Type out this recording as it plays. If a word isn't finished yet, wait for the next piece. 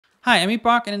Hi, I'm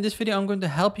Epoch, and in this video I'm going to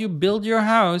help you build your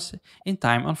house in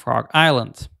time on Frog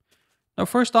Island. Now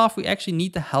first off, we actually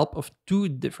need the help of two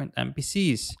different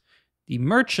NPCs, the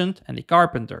merchant and the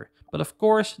carpenter. But of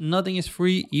course, nothing is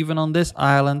free even on this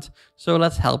island, so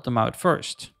let's help them out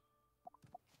first.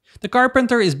 The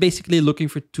carpenter is basically looking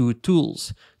for two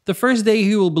tools. The first day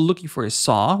he will be looking for a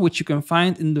saw, which you can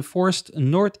find in the forest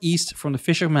northeast from the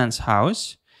fisherman's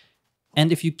house.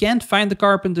 And if you can't find the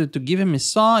carpenter to give him his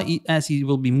saw as he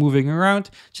will be moving around,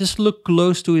 just look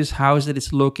close to his house that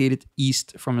is located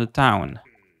east from the town.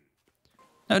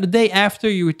 Now the day after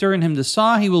you return him the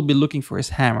saw, he will be looking for his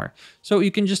hammer. So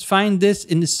you can just find this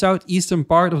in the southeastern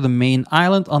part of the main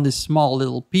island on this small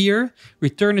little pier.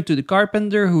 Return it to the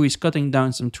carpenter who is cutting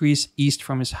down some trees east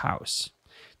from his house.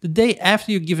 The day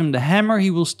after you give him the hammer, he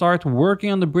will start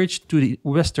working on the bridge to the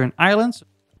western islands.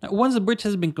 Now, once the bridge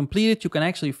has been completed, you can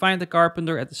actually find the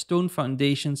carpenter at the stone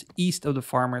foundations east of the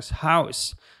farmer's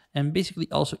house. And basically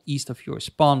also east of your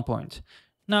spawn point.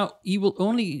 Now, he will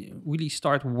only really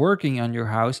start working on your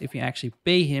house if you actually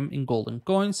pay him in golden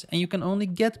coins, and you can only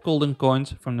get golden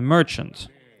coins from the merchant.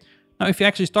 Now, if you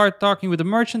actually start talking with the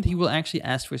merchant, he will actually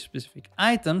ask for specific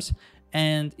items,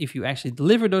 and if you actually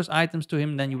deliver those items to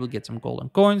him, then you will get some golden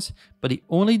coins, but he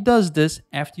only does this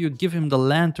after you give him the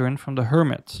lantern from the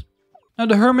hermit. Now,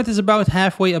 the hermit is about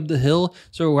halfway up the hill,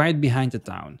 so right behind the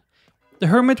town. The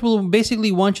hermit will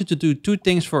basically want you to do two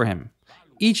things for him,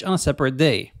 each on a separate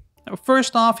day. Now,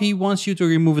 first off, he wants you to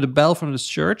remove the bell from the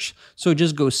church, so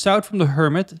just go south from the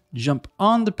hermit, jump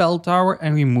on the bell tower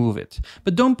and remove it.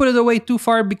 But don't put it away too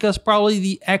far because probably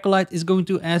the acolyte is going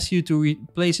to ask you to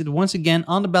replace it once again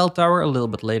on the bell tower a little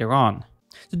bit later on.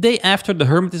 The day after, the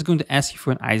hermit is going to ask you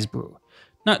for an ice brew.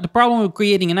 Now, the problem with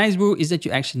creating an ice brew is that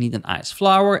you actually need an ice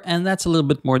flower, and that's a little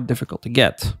bit more difficult to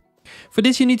get. For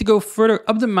this, you need to go further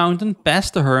up the mountain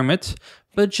past the hermit,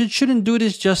 but you shouldn't do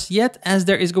this just yet as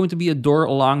there is going to be a door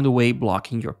along the way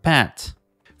blocking your path.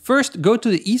 First, go to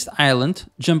the East Island,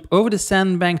 jump over the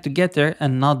sandbank to get there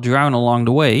and not drown along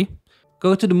the way.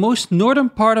 Go to the most northern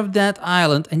part of that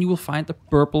island and you will find a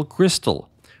purple crystal.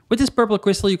 With this purple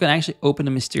crystal, you can actually open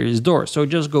a mysterious door. So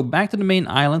just go back to the main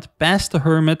island, past the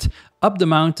hermit, up the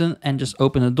mountain and just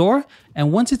open the door.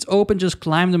 And once it's open, just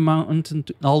climb the mountain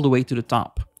all the way to the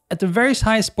top. At the very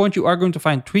highest point, you are going to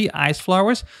find 3 ice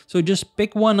flowers, so just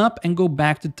pick one up and go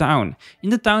back to town.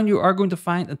 In the town, you are going to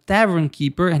find a tavern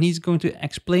keeper and he's going to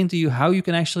explain to you how you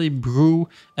can actually brew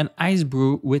an ice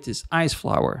brew with this ice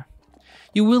flower.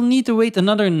 You will need to wait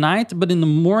another night, but in the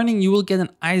morning you will get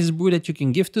an ice brew that you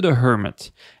can give to the hermit.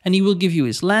 And he will give you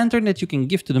his lantern that you can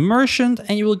give to the merchant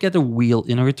and you will get a wheel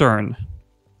in return.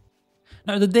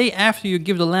 Now, the day after you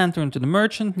give the lantern to the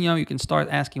merchant, you can start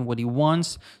asking what he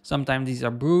wants. Sometimes these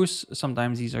are brews,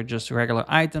 sometimes these are just regular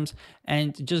items.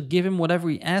 And just give him whatever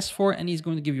he asks for and he's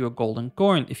going to give you a golden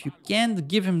coin. If you can't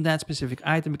give him that specific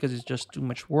item because it's just too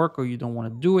much work or you don't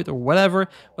want to do it or whatever,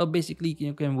 well, basically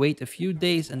you can wait a few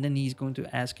days and then he's going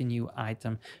to ask a new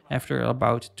item after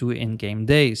about 2 in-game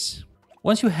days.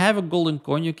 Once you have a golden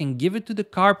coin, you can give it to the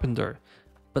carpenter.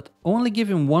 But only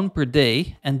give him 1 per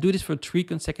day and do this for 3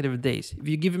 consecutive days. If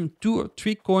you give him 2 or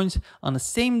 3 coins on the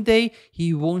same day,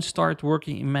 he won't start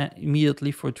working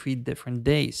immediately for 3 different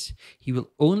days. He will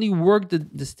only work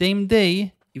the same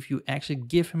day if you actually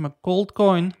give him a gold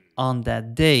coin on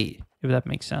that day, if that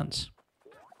makes sense.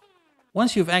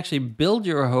 Once you've actually built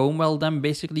your home, well then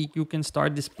basically you can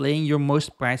start displaying your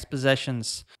most prized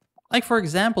possessions. Like for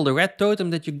example, the red totem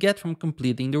that you get from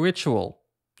completing the ritual.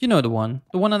 You know the one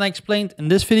that I explained in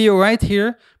this video right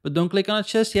here, but don't click on it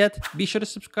just yet. Be sure to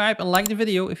subscribe and like the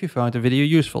video if you found the video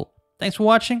useful. Thanks for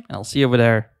watching and I'll see you over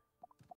there.